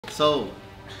So,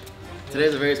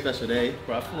 today's a very special day.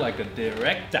 Bro, I feel like a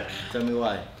director. Tell me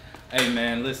why. Hey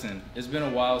man, listen, it's been a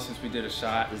while since we did a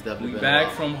shot. It's definitely we been a back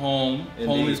while. from home. Indeed.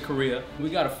 Home is Korea. We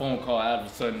got a phone call out of a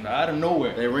sudden, out of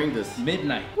nowhere. They ringed us.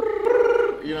 Midnight.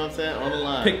 You know what I'm saying? On the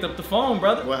line. Picked up the phone,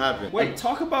 brother. What happened? Wait,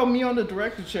 talk about me on the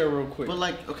director chair real quick. But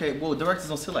like, okay, well, directors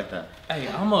don't sit like that. Hey,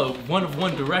 I'm a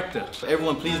one-of-one director.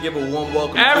 Everyone, please give a warm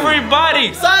welcome Everybody!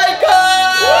 to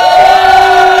xikers!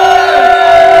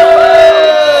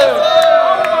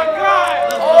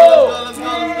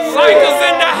 Xikers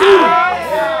in the house!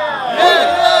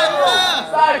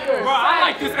 Bro, I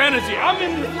like this energy. I'm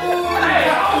in this.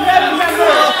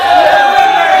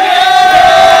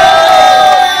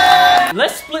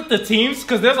 Let's split the teams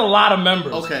because there's a lot of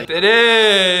members. Okay.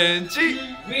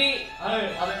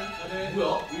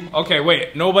 Okay,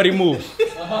 wait. Nobody move. 1,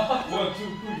 2, 3,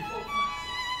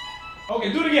 4.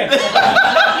 Okay, do it again.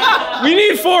 We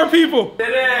need 4 people.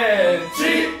 Okay,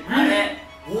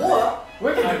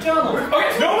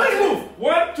 nobody move.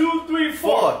 1, 2, 3,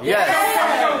 4. Yes.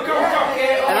 Go.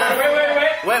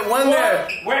 Wait. Wait, one there.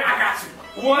 Wait, I got you.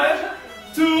 1,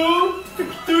 2,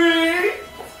 3,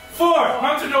 4.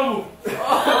 Hunter, don't move.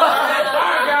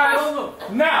 Alright, guys.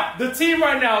 Now, the team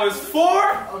right now is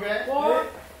 4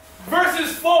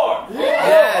 versus 4.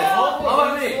 Yes.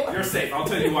 You're safe. I'll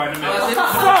tell you why in a minute. So,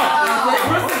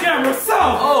 where's the camera? So,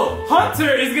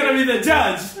 Hunter is gonna be the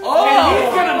judge, and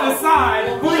he's gonna decide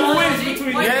who wins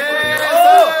between you.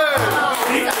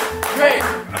 Great. I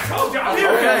told you, I'm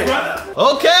here, brother.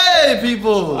 Okay,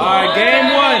 people. All right,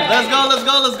 game 1. Let's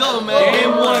go, man.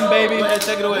 Game 1, baby. Go ahead,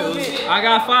 take it away, Uzi. I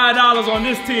got $5 on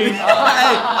this team. Hey,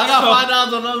 I got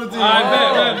 $5 on the other team. All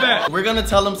right, bet. We're gonna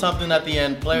tell them something at the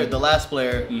end. The last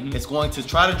player is going to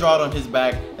try to draw it on his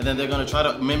back, and then they're gonna try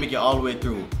to mimic it all the way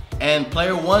through. And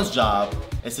player 1's job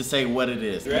is to say what it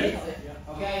is. Ready?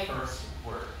 Okay. First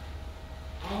word.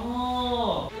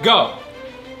 Oh. Go.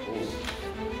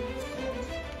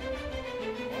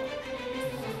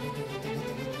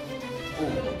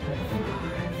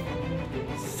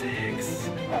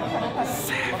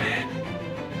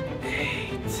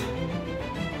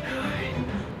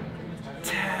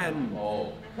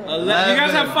 You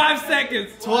guys have 5 seconds.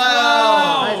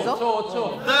 12,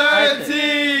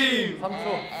 13,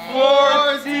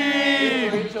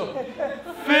 14,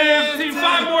 15.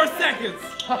 5 more seconds.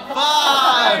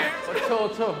 5, 4,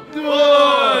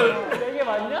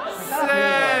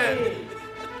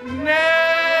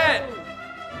 넷,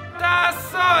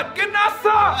 다섯. 끝났어.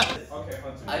 Okay,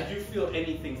 I do feel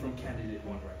anything from candidate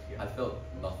 1 right here. I felt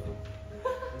nothing.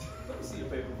 Let me see your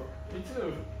paper, bro. Me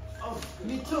too. Oh,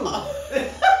 me too.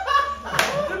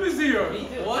 Let me see yours. Me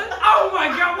too. What? Oh my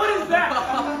God, what is that?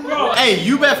 Bro. Hey,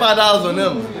 you bet $5 on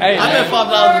them. Hey, I bet $5 on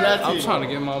that team. I'm trying to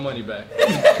get my money back.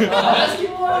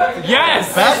 Basketball?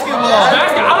 Yes! Basketball.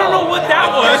 I don't know what that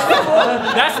was.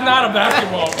 That's not a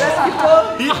basketball.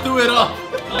 He threw it off.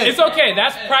 It's okay,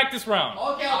 that's practice round.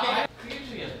 Okay. 그게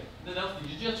중요해. 근데 내가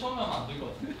유지가 처음에 하면 안 될 것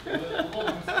같아.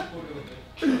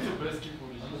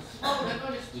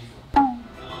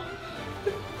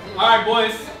 Alright,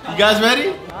 boys. You guys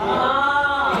ready?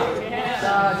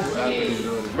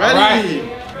 Ready?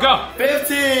 Right. Go.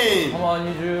 15, Come on,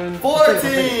 Yujun.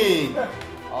 14, You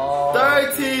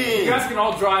 13, guys can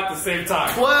all draw at the same time.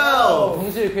 12,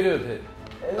 동시에 필요해도 돼.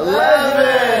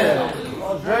 11,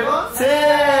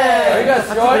 10, 여기가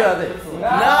스코어야 돼. 9,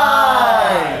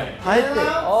 다 했대.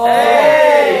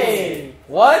 8,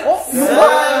 What?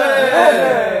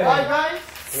 7, What?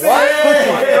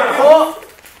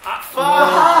 5,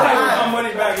 My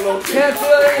money back, low. Can't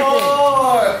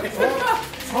feel anything.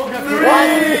 4,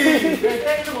 3,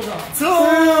 2,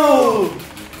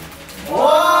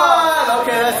 1.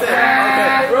 Okay, that's it.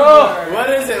 Okay. Bro. What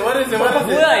is it?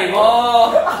 뭐야 이거?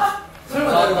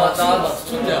 나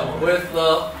추천자. With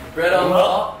the bread on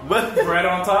top. What? Bread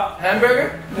on top?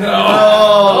 Hamburger?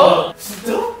 No.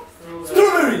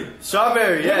 Strawberry.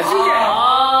 Strawberry, yes. So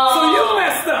you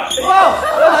messed up.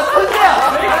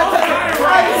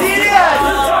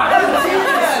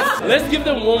 Let's give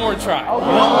them one more try.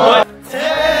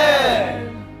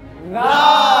 10,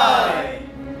 9,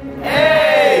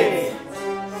 8,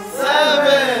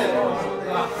 7,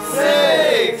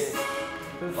 6,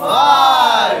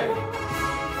 5,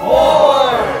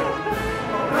 4,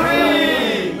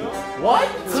 3, What?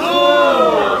 2,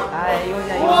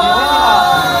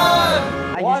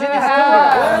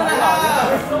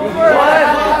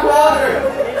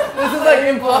 1. This is like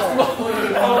impossible.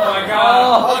 Oh my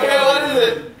God. Okay, what is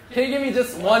it? Can you give me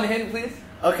just one hint, please?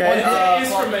 Okay,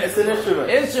 Instrument. it's an instrument.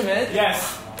 Instrument?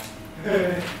 Yes.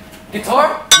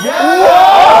 Guitar?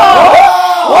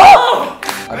 Yeah! Whoa!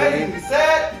 Ready,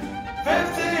 set,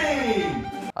 15.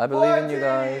 I I believe in you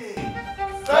guys.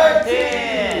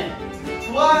 13,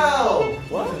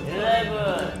 12, What?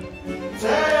 11,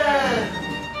 10,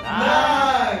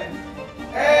 9,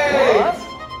 8,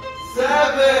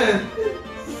 7,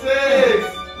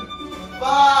 6,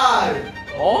 5,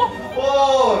 Oh?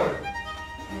 4,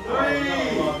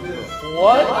 3,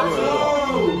 What?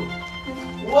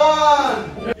 2,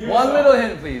 1. One little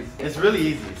hint, please. It's really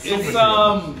easy. It's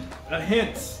a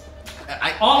hint.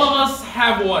 All of us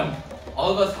have one.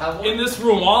 All of us have one. In this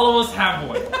room, all of us have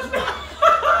one. And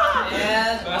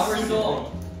That's our super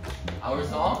song. Our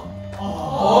song?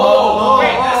 Oh,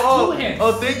 wait, that's two hints.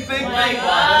 Oh, think. my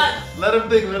God. Let him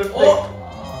think, let him think. Oh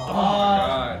my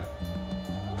God.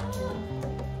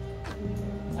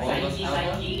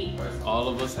 All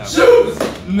of us have Shoes!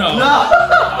 one. No. No!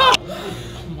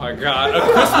 Oh my God. A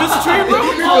Christmas tree, bro?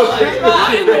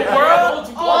 What in the world?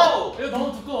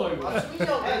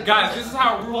 Guys, this is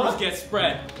how rumors get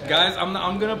spread. Guys, I'm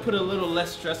gonna put a little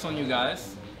less stress on you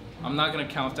guys. I'm not gonna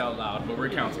count out loud, but we're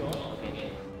counting.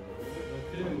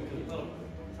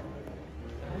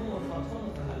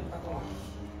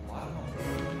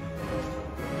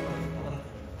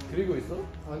 그리고 있어?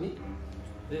 아니?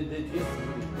 내 뒤에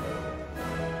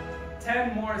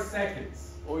 10 more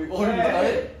seconds. 이거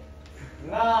잘해?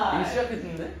 이거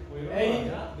시작했는데?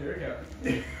 8. There we go.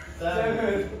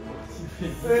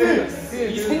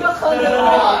 7, 이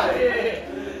생각하느라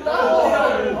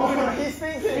He's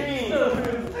thinking. 2,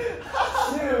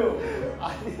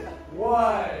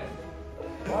 1.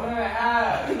 1.5.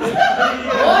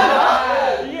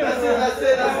 That's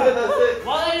it.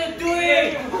 What are you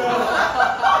doing?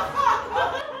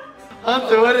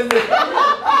 Hunter, what is it?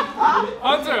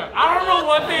 Hunter, I don't know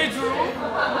what they drew,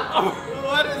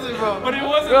 What is it, bro? but it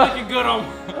wasn't looking good on.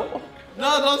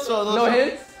 No, don't show. No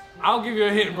hints? I'll give you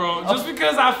a hint, bro. Just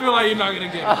because I feel like you're not gonna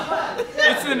get it.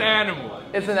 It's an animal.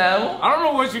 It's an animal? I don't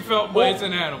know what you felt, but it's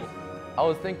an animal. I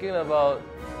was thinking about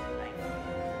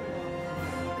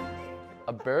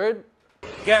a bird.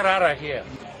 Get out of here.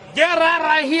 Get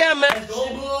out of here, man.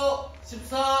 19, 14,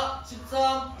 13,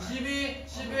 12, 11,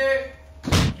 12.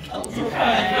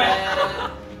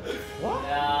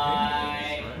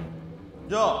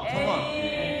 야, 잠깐.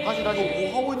 다시.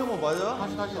 뭐 하고 있는 거 맞아?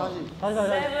 다시.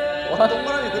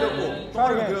 동그라미 그렸고,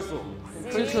 동그라미 그렸어.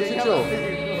 7초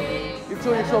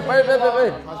 6초 빨리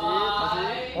다시.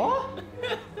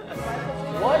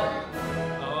 What?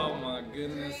 Oh my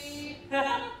goodness.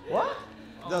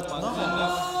 야, 전화.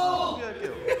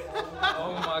 포기할게요.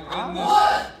 Oh my goodness.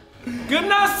 Good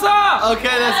night, sir.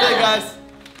 Okay, that's it, guys.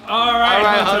 All right, All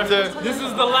right, Hunter. Hunter. This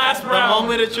is the last The round.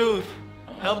 moment of truth.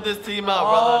 Help this team out,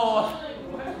 brother. Oh,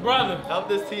 brother. Help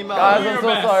this team Guys, out. Do I'm your so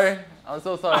best. sorry. I'm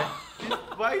so sorry.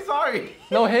 Why are you sorry?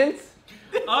 No hints?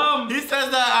 He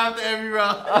says that after every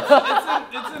round.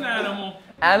 It's an animal.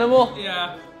 Animal?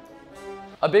 Yeah.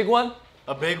 A big one?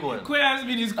 A big one. Quit asking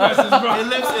me these questions, bro. It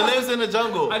lives in the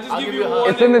jungle. I just I'll give you you a one. hug.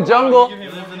 It's in the jungle. It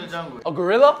lives in the jungle. A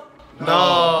gorilla? No,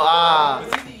 ah.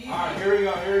 Alright, here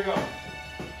we go.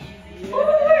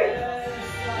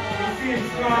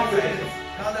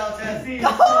 Countdown 10.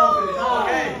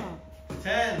 Okay.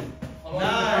 10,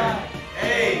 9,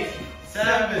 8,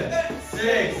 7,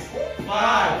 6,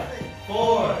 5,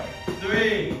 4,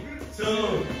 3, 2,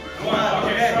 1.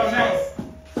 Okay, so next.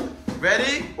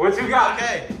 Ready? What you got?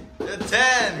 Okay.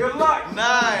 10, Good luck.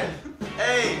 9,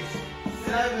 8,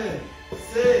 7,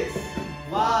 6,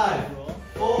 5,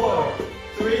 4,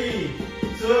 3,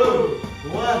 2,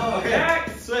 1. Okay.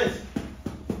 Next. Switch.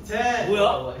 10.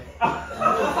 뭐야?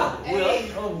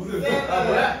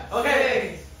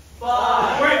 Okay.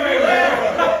 5. Wait.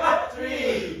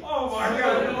 3. Oh my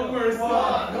God, no mercy.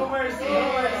 No mercy.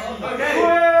 Okay.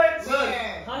 Switch. Look.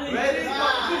 Ready?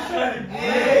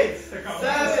 8,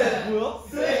 7,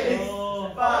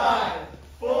 6, 5,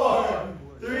 4,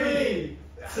 3,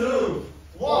 2,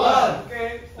 1.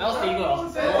 Okay. 나왔을 때 이거야.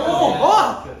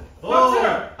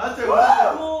 Hunter,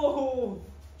 what?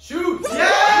 Shoot.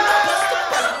 Yeah!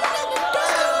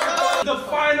 The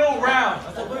final round.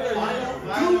 Do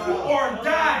or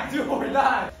die. Do or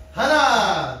die.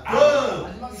 하나, 둘,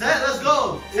 셋, let's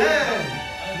go. 10,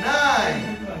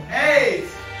 9, 8,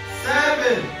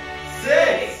 7,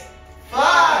 6,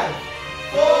 5,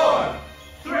 4,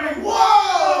 3,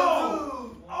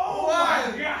 whoa! Oh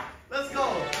my God. Let's go.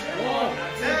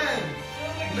 10,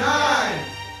 9,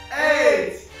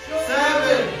 8,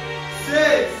 7,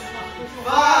 6,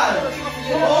 5,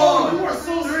 4,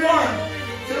 3,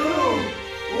 2,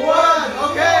 1.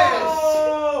 Okay.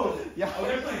 Yeah. Oh,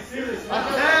 they're playing serious.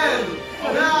 10,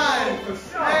 9,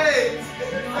 8,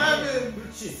 7,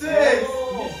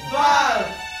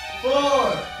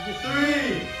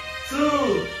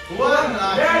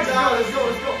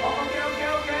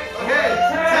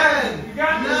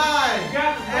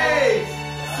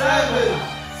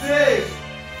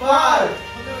 5,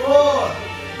 4,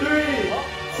 3,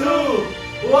 2,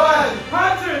 1.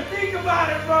 Hunter, think about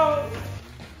it, bro.